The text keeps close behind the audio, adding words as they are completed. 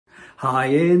Hi,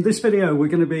 in this video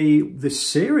this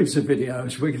series of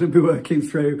videos we're going to be working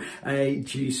through a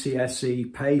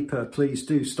GCSE paper. Please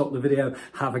do stop the video,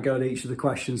 have a go at each of the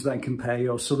questions, then compare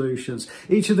your solutions.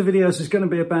 Each of the videos is going to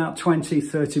be about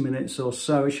 20-30 minutes or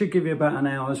so. It should give you about an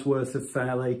hour's worth of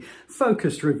fairly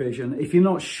focused revision. If you're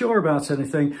not sure about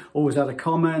anything, always add a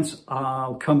comment.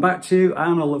 I'll come back to you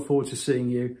and I'll look forward to seeing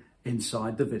you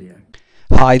inside the video.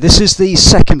 Hi, this is the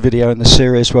second video in the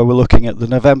series where we're looking at the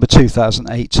November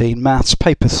 2018 Maths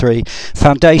Paper 3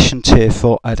 Foundation Tier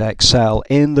for Edexcel.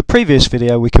 In the previous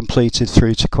video we completed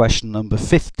through to question number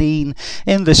 15.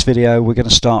 In this video we're going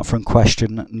to start from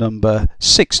question number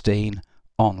 16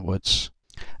 onwards.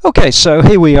 Okay, so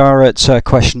here we are at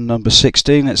question number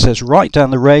 16. It says write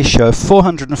down the ratio of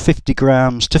 450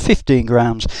 grams to 15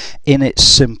 grams in its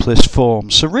simplest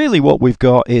form. So really what we've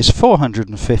got is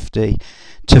 450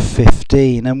 to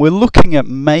 15, and we're looking at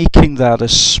making that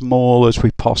as small as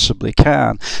we possibly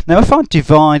can. Now if I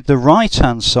divide the right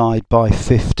hand side by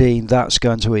 15, that's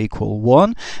going to equal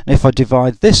 1, and if I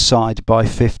divide this side by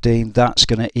 15, that's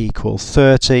going to equal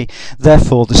 30.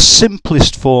 Therefore the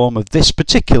simplest form of this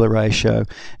particular ratio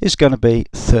is going to be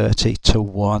 30 to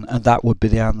 1, and that would be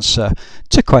the answer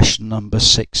to question number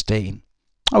 16.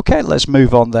 Okay, let's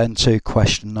move on then to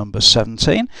question number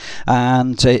 17,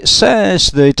 and it says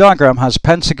the diagram has a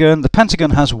pentagon. The pentagon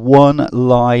has one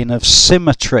line of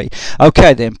symmetry.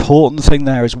 Okay, the important thing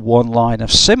there is one line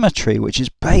of symmetry, which is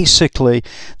basically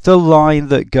the line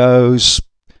that goes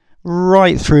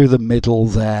right through the middle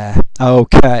there.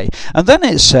 Okay, and then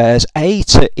it says A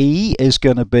to E is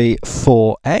going to be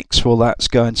 4x. Well, that's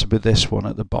going to be this one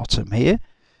at the bottom here.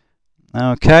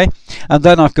 Okay, and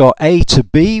then I've got A to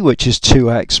B, which is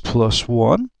 2x plus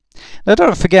 1. Now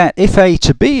don't forget, if A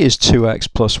to B is 2x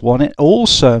plus 1, it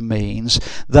also means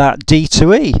that D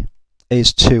to E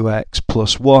is 2x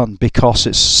plus 1 because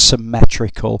it's a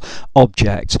symmetrical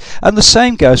object. And the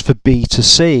same goes for B to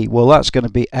C. Well, that's going to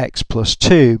be x plus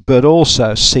 2, but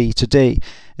also C to D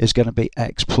is going to be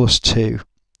x plus 2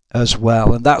 as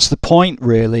well, and that's the point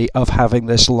really of having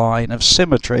this line of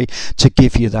symmetry, to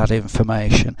give you that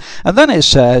information. And then it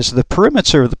says the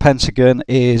perimeter of the pentagon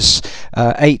is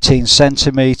 18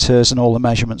 centimeters and all the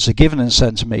measurements are given in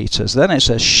centimeters. Then it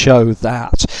says show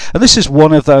that, and this is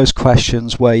one of those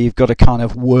questions where you've got to kind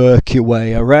of work your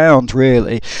way around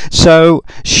really. So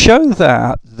show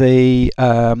that the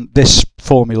this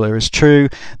formula is true,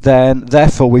 then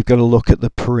therefore we've got to look at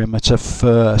the perimeter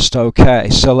first. Okay,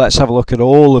 so let's have a look at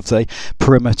all of the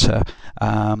perimeter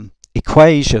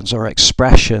equations or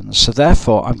expressions. So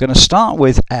therefore I'm going to start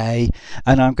with A,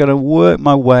 and I'm going to work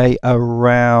my way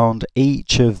around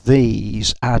each of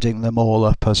these, adding them all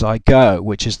up as I go,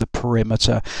 which is the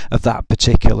perimeter of that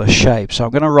particular shape. So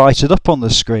I'm going to write it up on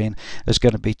the screen as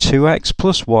going to be 2x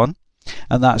plus 1,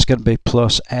 and that's going to be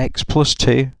plus x plus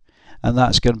 2, and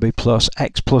that's going to be plus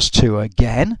x plus 2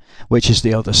 again, which is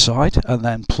the other side, and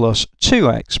then plus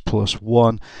 2x plus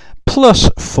 1 plus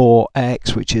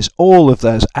 4x, which is all of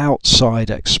those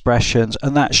outside expressions,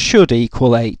 and that should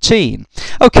equal 18.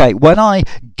 Okay, when I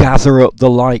gather up the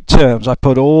like terms, I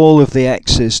put all of the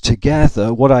x's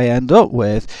together, what I end up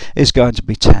with is going to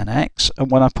be 10x, and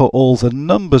when I put all the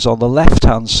numbers on the left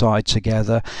hand side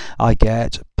together, I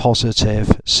get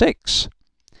positive 6.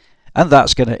 And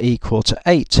that's going to equal to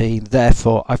 18.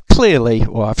 Therefore I've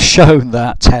shown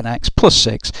that 10x plus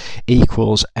 6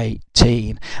 equals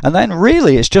 18. And then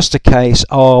really it's just a case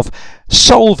of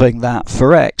solving that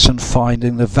for x and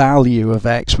finding the value of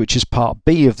x, which is part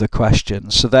B of the question.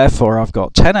 So therefore I've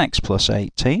got 10x plus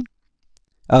 18.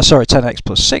 10x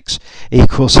plus 6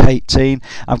 equals 18.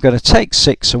 I'm going to take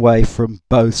 6 away from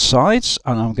both sides,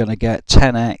 and I'm going to get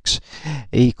 10x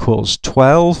equals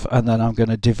 12, and then I'm going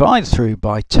to divide through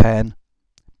by 10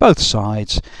 both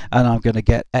sides, and I'm going to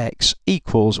get x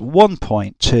equals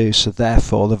 1.2. so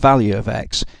therefore the value of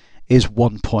x is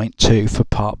 1.2 for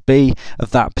part B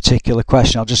of that particular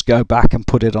question. I'll just go back and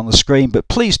put it on the screen, but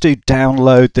please do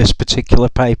download this particular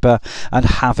paper and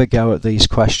have a go at these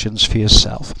questions for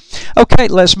yourself. Okay,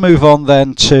 let's move on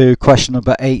then to question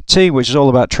number 18, which is all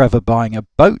about Trevor buying a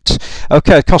boat.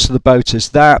 Okay, the cost of the boat is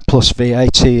that plus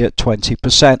VAT at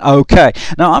 20%. Okay,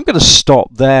 now I'm going to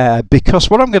stop there because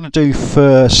what I'm going to do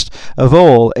first of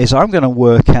all is I'm going to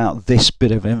work out this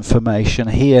bit of information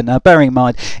here. Now bearing in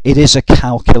mind it is a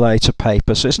calculator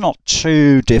paper, so it's not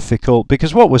too difficult,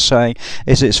 because what we're saying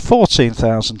is it's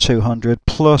 14,200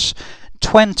 plus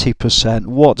 20%.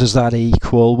 What does that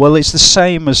equal? Well, it's the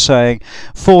same as saying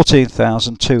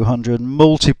 14,200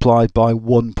 multiplied by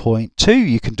 1.2.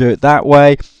 You can do it that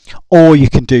way, or you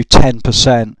can do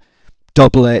 10%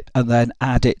 double it and then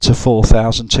add it to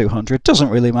 4,200. Doesn't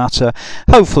really matter.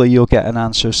 Hopefully you'll get an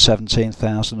answer of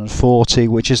 17,040,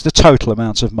 which is the total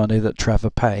amount of money that Trevor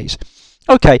pays.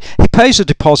 Okay, he pays a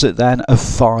deposit then of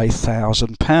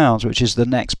 £5,000, which is the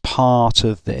next part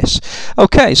of this.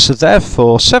 Okay, so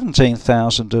therefore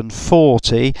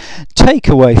 17,040 take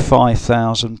away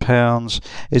 £5,000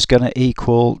 is going to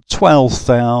equal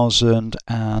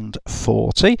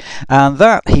 12,040, and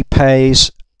that he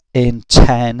pays in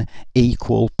 10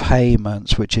 equal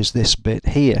payments, which is this bit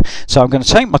here. So I'm going to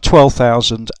take my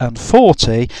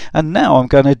 12,040 and now I'm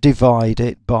going to divide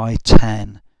it by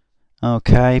 10.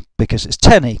 Okay, because it's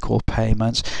 10 equal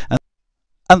payments,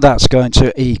 and that's going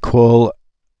to equal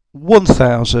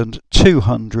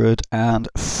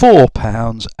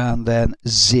 £1,204 and then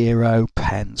 0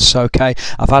 pence. Okay,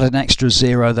 I've had an extra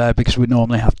 0 there because we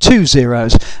normally have 2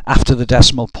 zeros after the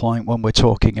decimal point when we're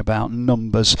talking about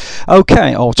numbers.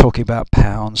 Okay, or talking about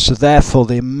pounds. So therefore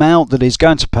the amount that he's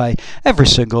going to pay every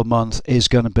single month is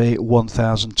going to be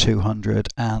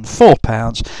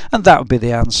 £1,204, and that would be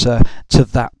the answer to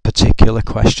that particular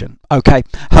question. Okay,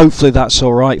 hopefully that's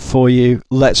all right for you.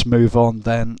 Let's move on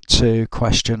then to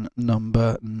question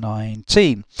number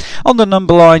 19. On the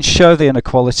number line, show the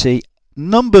inequality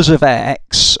numbers of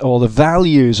x, or the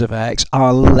values of x,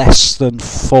 are less than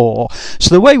 4.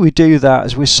 So the way we do that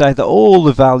is we say that all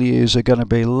the values are going to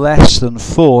be less than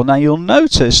 4. Now you'll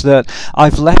notice that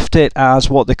I've left it as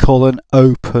what they call an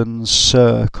open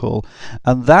circle,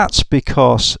 and that's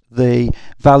because the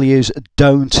values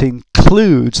don't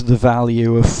include the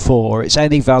value of 4. It's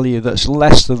any value that's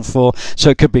less than 4, so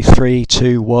it could be 3,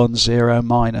 2, 1, 0,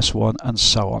 -1, and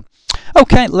so on.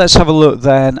 Okay, let's have a look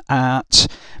then at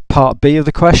part B of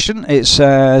the question. It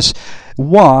says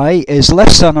y is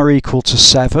less than or equal to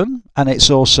 7, and it's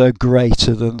also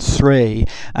greater than 3,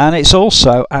 and it's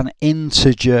also an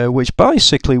integer, which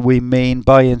basically we mean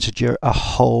by integer a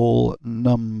whole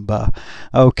number.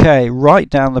 Okay, write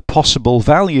down the possible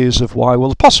values of y. Well,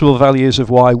 the possible values of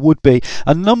y would be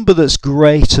a number that's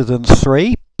greater than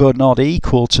 3 but not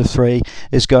equal to 3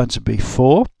 is going to be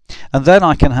 4. And then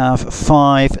I can have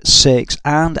 5, 6,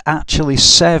 and actually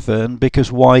 7,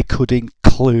 because y could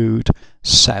include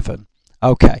 7.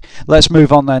 Okay, let's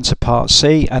move on then to part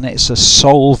C, and it's a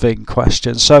solving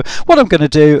question. So what I'm going to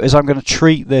do is I'm going to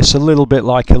treat this a little bit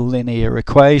like a linear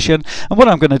equation, and what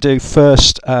I'm going to do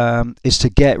first is to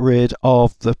get rid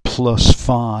of the plus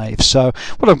 5. So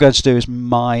what I'm going to do is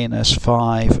minus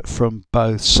 5 from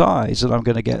both sides, and I'm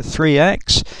going to get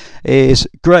 3x is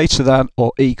greater than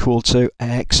or equal to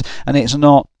x, and it's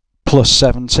not plus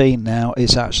 17 now,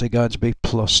 it's actually going to be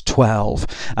plus 12.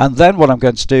 And then what I'm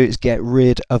going to do is get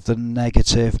rid of the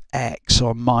negative x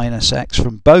or minus x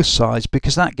from both sides,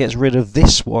 because that gets rid of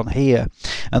this one here,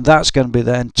 and that's going to be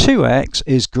then 2x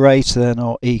is greater than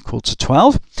or equal to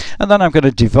 12. And then I'm going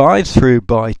to divide through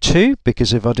by 2,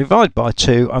 because if I divide by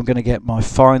 2 I'm going to get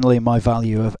finally my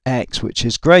value of x, which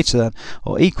is greater than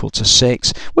or equal to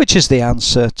 6, which is the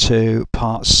answer to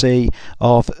part C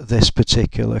of this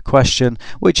particular question,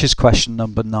 which is question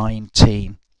number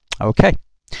 19. Okay,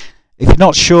 if you're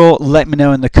not sure, let me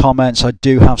know in the comments. I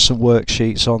do have some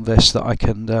worksheets on this that I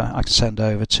can send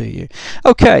over to you.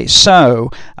 Okay, so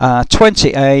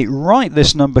 20A, write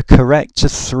this number correct to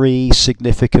 3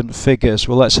 significant figures.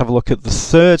 Well, let's have a look at the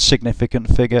third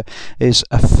significant figure is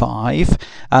a 5,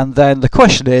 and then the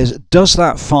question is, does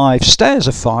that 5 stay as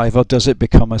a 5 or does it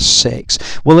become a 6?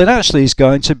 Well, it actually is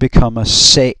going to become a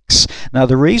 6. Now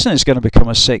the reason it's going to become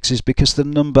a 6 is because the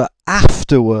number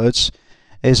afterwards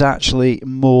is actually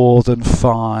more than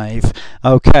 5.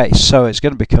 Okay, so it's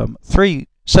going to become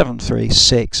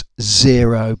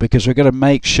 37360, because we're going to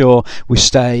make sure we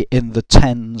stay in the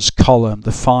tens column.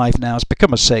 The 5 now has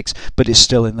become a 6, but it's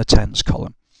still in the tens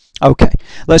column. Okay,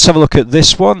 let's have a look at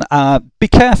this one. Be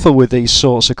careful with these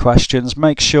sorts of questions.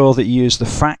 Make sure that you use the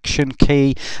fraction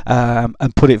key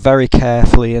and put it very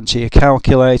carefully into your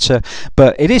calculator.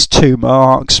 But it is 2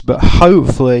 marks, but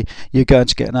hopefully you're going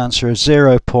to get an answer of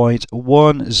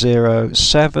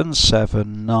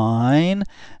 0.10779.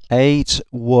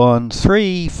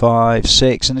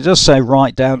 81356, and it does say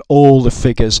write down all the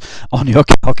figures on your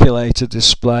calculator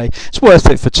display. It's worth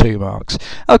it for 2 marks.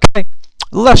 Okay.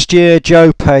 Last year,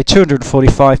 Joe paid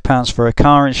 £245 for her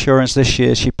car insurance. This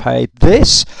year, she paid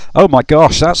this. Oh my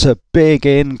gosh, that's a big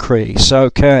increase.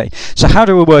 Okay, so how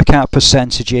do we work out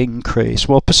percentage increase?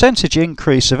 Well, percentage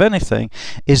increase of anything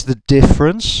is the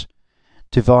difference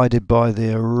divided by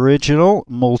the original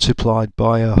multiplied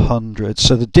by 100.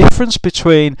 So the difference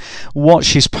between what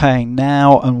she's paying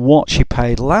now and what she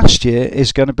paid last year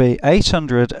is going to be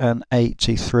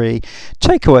 883,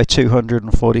 take away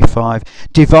 245,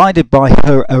 divided by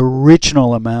her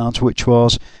original amount, which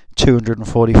was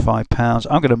 £245.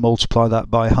 I'm going to multiply that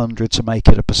by 100 to make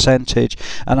it a percentage,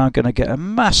 and I'm going to get a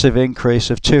massive increase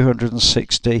of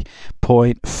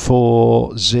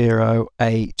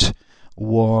 260.40816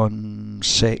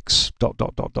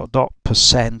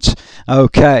 percent.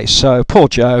 Okay, so poor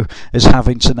Joe is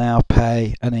having to now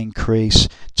pay an increase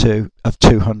of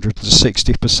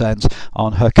 260%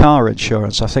 on her car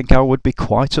insurance. I think I would be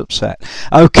quite upset.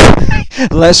 Okay,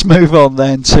 let's move on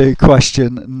then to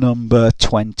question number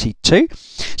 22.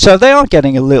 So they are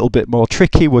getting a little bit more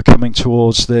tricky. We're coming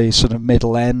towards the sort of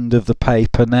middle end of the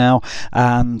paper now,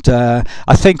 and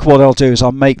I think what I'll do is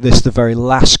I'll make this the very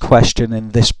last question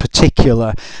in this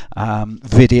particular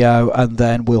video, and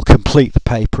then we'll complete the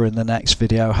paper in the next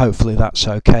video. Hopefully that's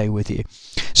okay with you.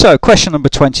 So question number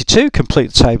 22,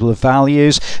 complete the table of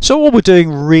values. So all we're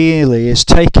doing really is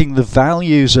taking the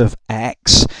values of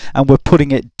x and we're putting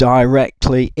it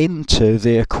directly into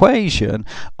the equation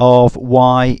of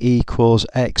y equals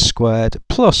x squared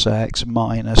plus x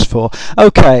minus 4.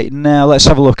 Okay, now let's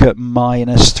have a look at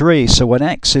minus 3. So when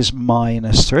x is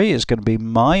minus 3, it's going to be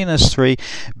minus 3.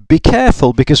 Be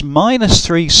careful, because minus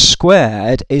 3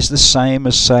 squared is the same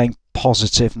as saying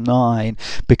positive 9,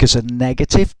 because a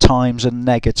negative times a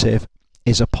negative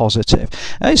is a positive.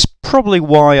 It's probably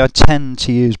why I tend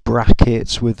to use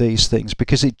brackets with these things,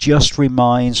 because it just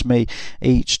reminds me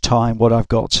each time what I've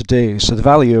got to do. So the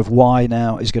value of y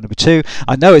now is going to be 2.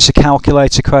 I know it's a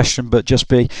calculator question, but just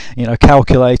be,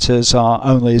 calculators are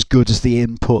only as good as the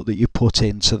input that you put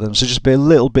into them, so just be a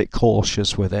little bit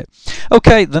cautious with it.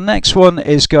 Okay, the next one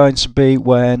is going to be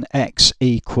when x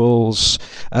equals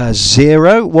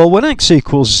 0. Well, when x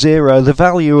equals 0, the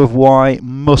value of y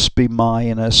must be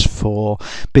minus 4,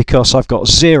 because I've got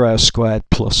 0 squared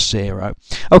plus 0.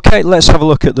 Okay, let's have a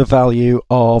look at the value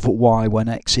of y when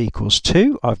x equals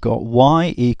 2. I've got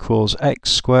y equals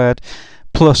x squared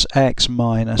plus x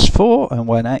minus 4, and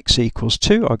when x equals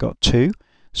 2, I've got 2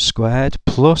 squared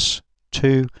plus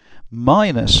 2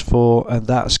 minus 4, and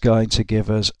that's going to give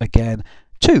us, again,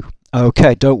 2.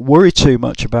 Okay, don't worry too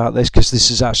much about this, because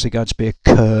this is actually going to be a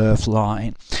curved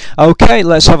line. Okay,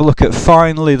 let's have a look at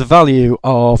finally the value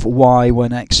of y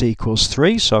when x equals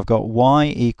 3. So I've got y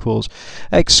equals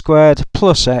x squared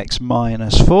plus x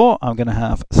minus 4. I'm going to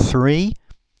have 3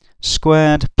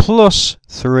 squared plus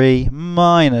 3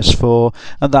 minus 4,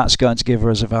 and that's going to give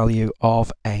us a value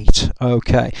of 8.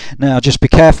 Okay, now just be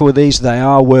careful with these. They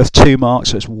are worth 2 marks,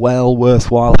 so it's well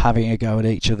worthwhile having a go at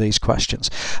each of these questions.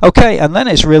 Okay, and then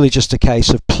it's really just a case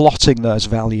of plotting those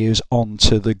values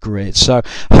onto the grid. So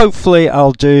hopefully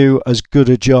I'll do as good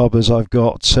a job as I've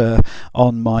got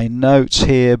on my notes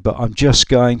here, but I'm just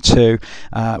going to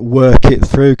work it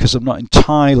through, because I'm not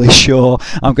entirely sure.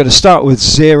 I'm going to start with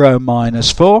 0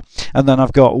 minus 4, and then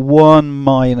I've got 1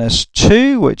 minus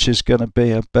 2, which is going to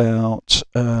be about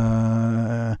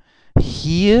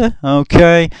here.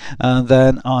 Okay, and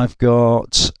then I've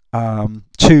got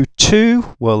 2,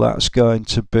 2. Well, that's going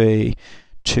to be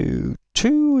 2,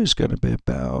 2 is going to be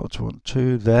about 1,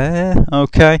 2 there.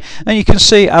 Okay, and you can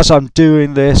see as I'm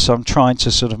doing this, I'm trying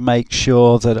to sort of make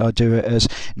sure that I do it as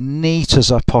neat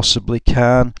as I possibly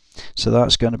can. So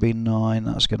that's going to be 9,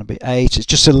 that's going to be 8. It's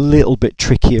just a little bit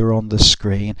trickier on the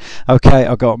screen. Okay,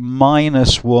 I've got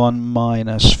minus 1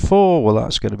 minus 4, well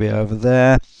that's going to be over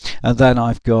there. And then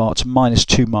I've got minus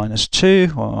 2 minus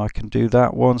 2, well I can do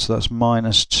that one, so that's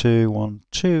minus 2, 1,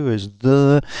 2 is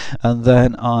there. And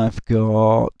then I've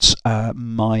got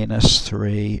minus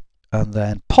 3 and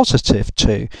then positive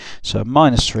 2. So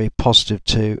minus 3, positive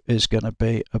 2 is going to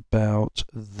be about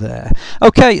there.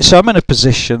 Okay, so I'm in a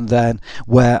position then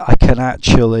where I can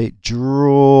actually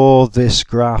draw this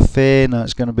graph in.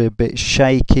 It's going to be a bit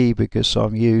shaky because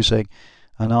I'm using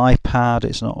an iPad.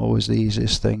 It's not always the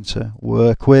easiest thing to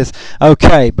work with.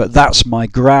 Okay, but that's my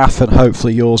graph, and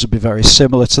hopefully yours will be very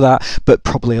similar to that, but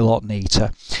probably a lot neater.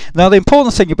 Now the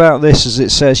important thing about this is it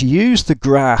says use the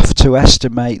graph to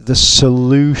estimate the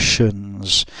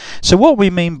solutions. So what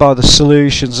we mean by the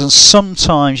solutions, and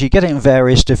sometimes you get it in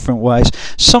various different ways.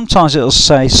 Sometimes it'll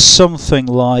say something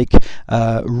like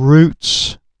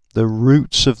roots, the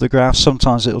roots of the graph.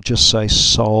 Sometimes it'll just say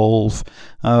solve.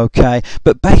 Okay,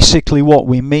 but basically what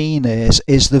we mean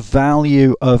is the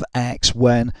value of x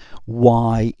when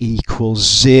y equals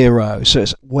 0. So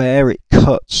it's where it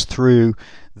cuts through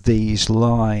these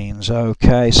lines.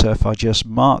 Okay, so if I just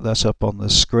mark that up on the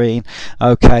screen.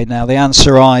 Okay, now the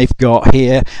answer I've got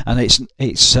here, and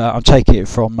I'm taking it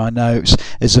from my notes,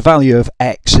 is the value of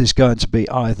x is going to be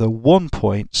either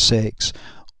 1.6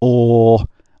 or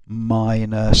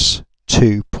minus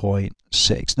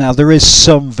 2.6. Now there is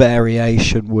some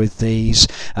variation with these,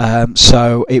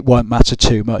 so it won't matter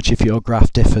too much if your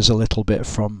graph differs a little bit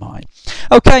from mine.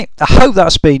 Okay, I hope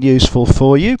that's been useful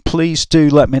for you. Please do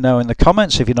let me know in the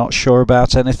comments if you're not sure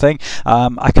about anything.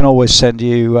 I can always send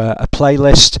you a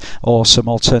playlist or some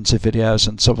alternative videos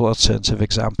and some alternative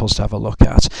examples to have a look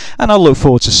at. And I look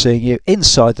forward to seeing you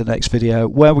inside the next video,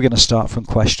 where we're going to start from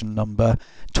question number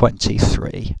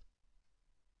 23.